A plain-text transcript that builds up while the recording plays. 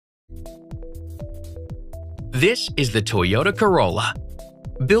This is the Toyota Corolla.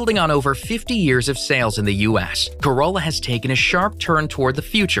 Building on over 50 years of sales in the US, Corolla has taken a sharp turn toward the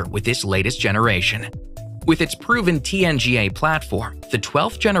future with this latest generation. With its proven TNGA platform, the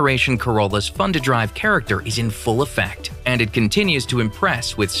 12th generation Corolla's fun-to-drive character is in full effect, and it continues to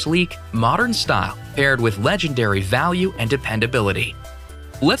impress with sleek, modern style paired with legendary value and dependability.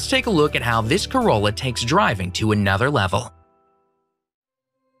 Let's take a look at how this Corolla takes driving to another level.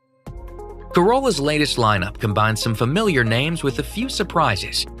 Corolla's latest lineup combines some familiar names with a few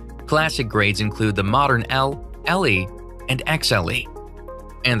surprises. Classic grades include the modern L, LE, and XLE,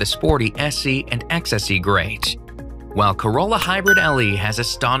 and the sporty SE and XSE grades, while Corolla Hybrid LE has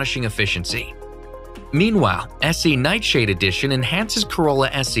astonishing efficiency. Meanwhile, SE Nightshade Edition enhances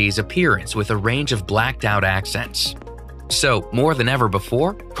Corolla SE's appearance with a range of blacked-out accents. So, more than ever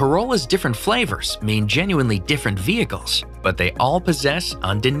before, Corolla's different flavors mean genuinely different vehicles, but they all possess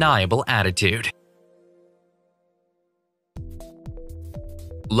undeniable attitude.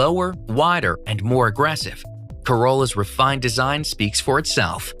 Lower, wider, and more aggressive, Corolla's refined design speaks for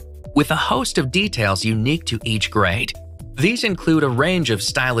itself, with a host of details unique to each grade. These include a range of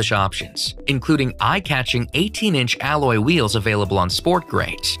stylish options, including eye-catching 18-inch alloy wheels available on sport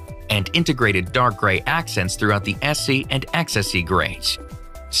grades, and integrated dark gray accents throughout the SE and XSE grades.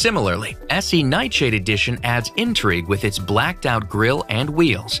 Similarly, SE Nightshade Edition adds intrigue with its blacked-out grille and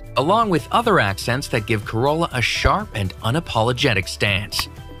wheels, along with other accents that give Corolla a sharp and unapologetic stance.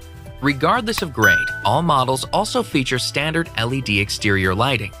 Regardless of grade, all models also feature standard LED exterior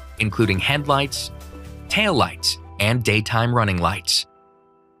lighting, including headlights, taillights, and daytime running lights.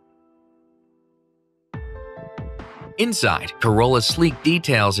 Inside, Corolla's sleek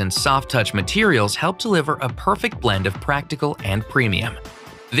details and soft-touch materials help deliver a perfect blend of practical and premium.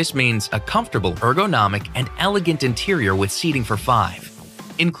 This means a comfortable, ergonomic, and elegant interior with seating for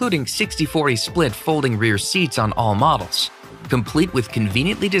 5, including 60/40 split folding rear seats on all models, complete with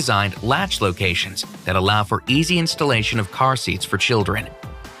conveniently designed latch locations that allow for easy installation of car seats for children.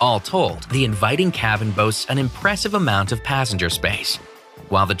 All told, the inviting cabin boasts an impressive amount of passenger space,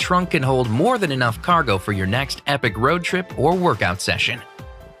 while the trunk can hold more than enough cargo for your next epic road trip or workout session.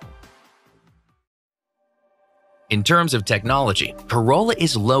 In terms of technology, Corolla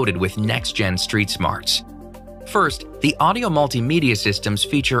is loaded with next-gen street smarts. First, the audio multimedia systems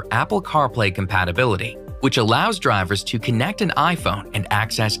feature Apple CarPlay compatibility, which allows drivers to connect an iPhone and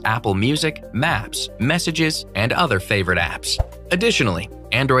access Apple Music, Maps, Messages, and other favorite apps. Additionally,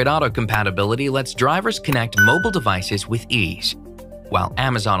 Android Auto compatibility lets drivers connect mobile devices with ease, while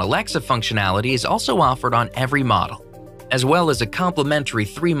Amazon Alexa functionality is also offered on every model, as well as a complimentary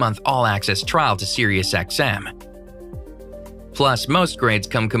 3-month all-access trial to SiriusXM. Plus, most grades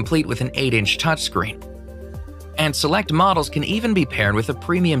come complete with an 8-inch touchscreen, and select models can even be paired with a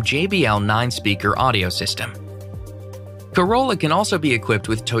premium JBL 9-speaker audio system. Corolla can also be equipped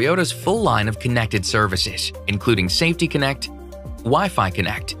with Toyota's full line of connected services, including Safety Connect, Wi-Fi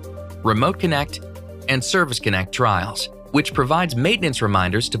Connect, Remote Connect, and Service Connect trials, which provides maintenance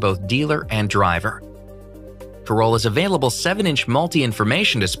reminders to both dealer and driver. Corolla's available 7-inch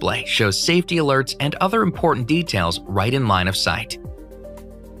multi-information display shows safety alerts and other important details right in line of sight.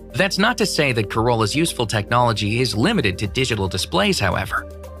 That's not to say that Corolla's useful technology is limited to digital displays, however,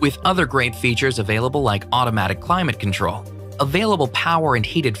 with other great features available like automatic climate control, available power and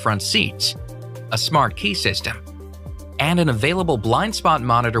heated front seats, a smart key system, and an available blind spot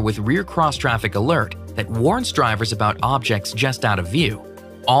monitor with rear cross-traffic alert that warns drivers about objects just out of view.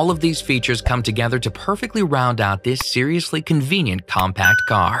 All of these features come together to perfectly round out this seriously convenient compact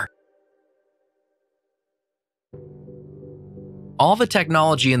car. All the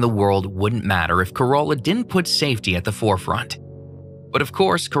technology in the world wouldn't matter if Corolla didn't put safety at the forefront. But of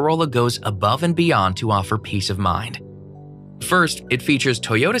course, Corolla goes above and beyond to offer peace of mind. First, it features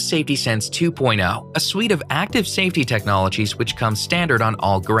Toyota Safety Sense 2.0, a suite of active safety technologies which comes standard on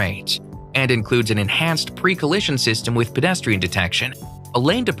all grades, and includes an enhanced pre-collision system with pedestrian detection, a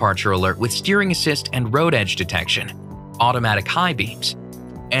lane departure alert with steering assist and road edge detection, automatic high beams,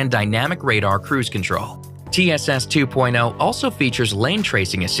 and dynamic radar cruise control. TSS 2.0 also features lane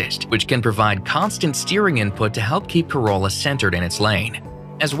tracing assist, which can provide constant steering input to help keep Corolla centered in its lane,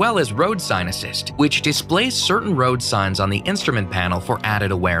 as well as road sign assist, which displays certain road signs on the instrument panel for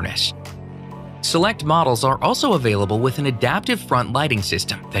added awareness. Select models are also available with an adaptive front lighting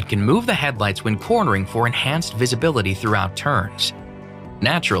system that can move the headlights when cornering for enhanced visibility throughout turns.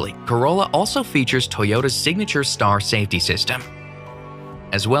 Naturally, Corolla also features Toyota's signature Star safety system,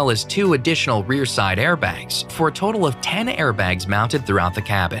 as well as 2 additional rear side airbags for a total of 10 airbags mounted throughout the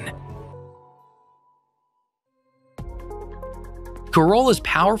cabin. Corolla's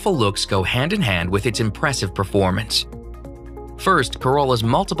powerful looks go hand in hand with its impressive performance. First, Corolla's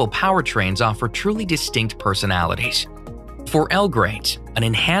multiple powertrains offer truly distinct personalities. For L grades, an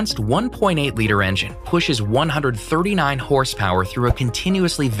enhanced 1.8-liter engine pushes 139 horsepower through a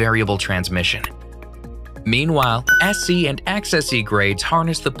continuously variable transmission. Meanwhile, SC and XSE grades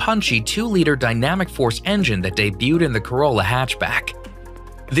harness the punchy 2-liter dynamic force engine that debuted in the Corolla hatchback.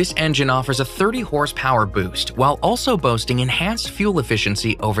 This engine offers a 30-horsepower boost while also boasting enhanced fuel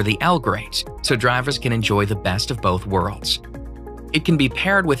efficiency over the L grades, so drivers can enjoy the best of both worlds. It can be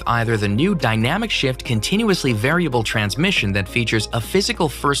paired with either the new dynamic shift continuously variable transmission that features a physical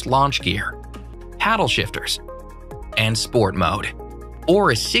first launch gear, paddle shifters, and sport mode,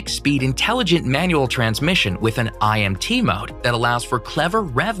 or a 6-speed intelligent manual transmission with an IMT mode that allows for clever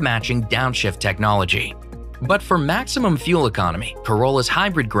rev-matching downshift technology. But for maximum fuel economy, Corolla's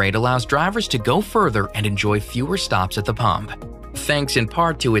hybrid grade allows drivers to go further and enjoy fewer stops at the pump, thanks in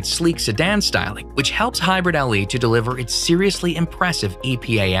part to its sleek sedan styling, which helps Hybrid LE to deliver its seriously impressive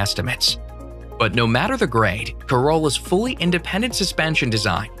EPA estimates. But no matter the grade, Corolla's fully independent suspension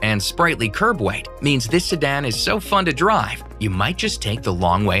design and sprightly curb weight means this sedan is so fun to drive, you might just take the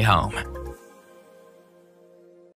long way home.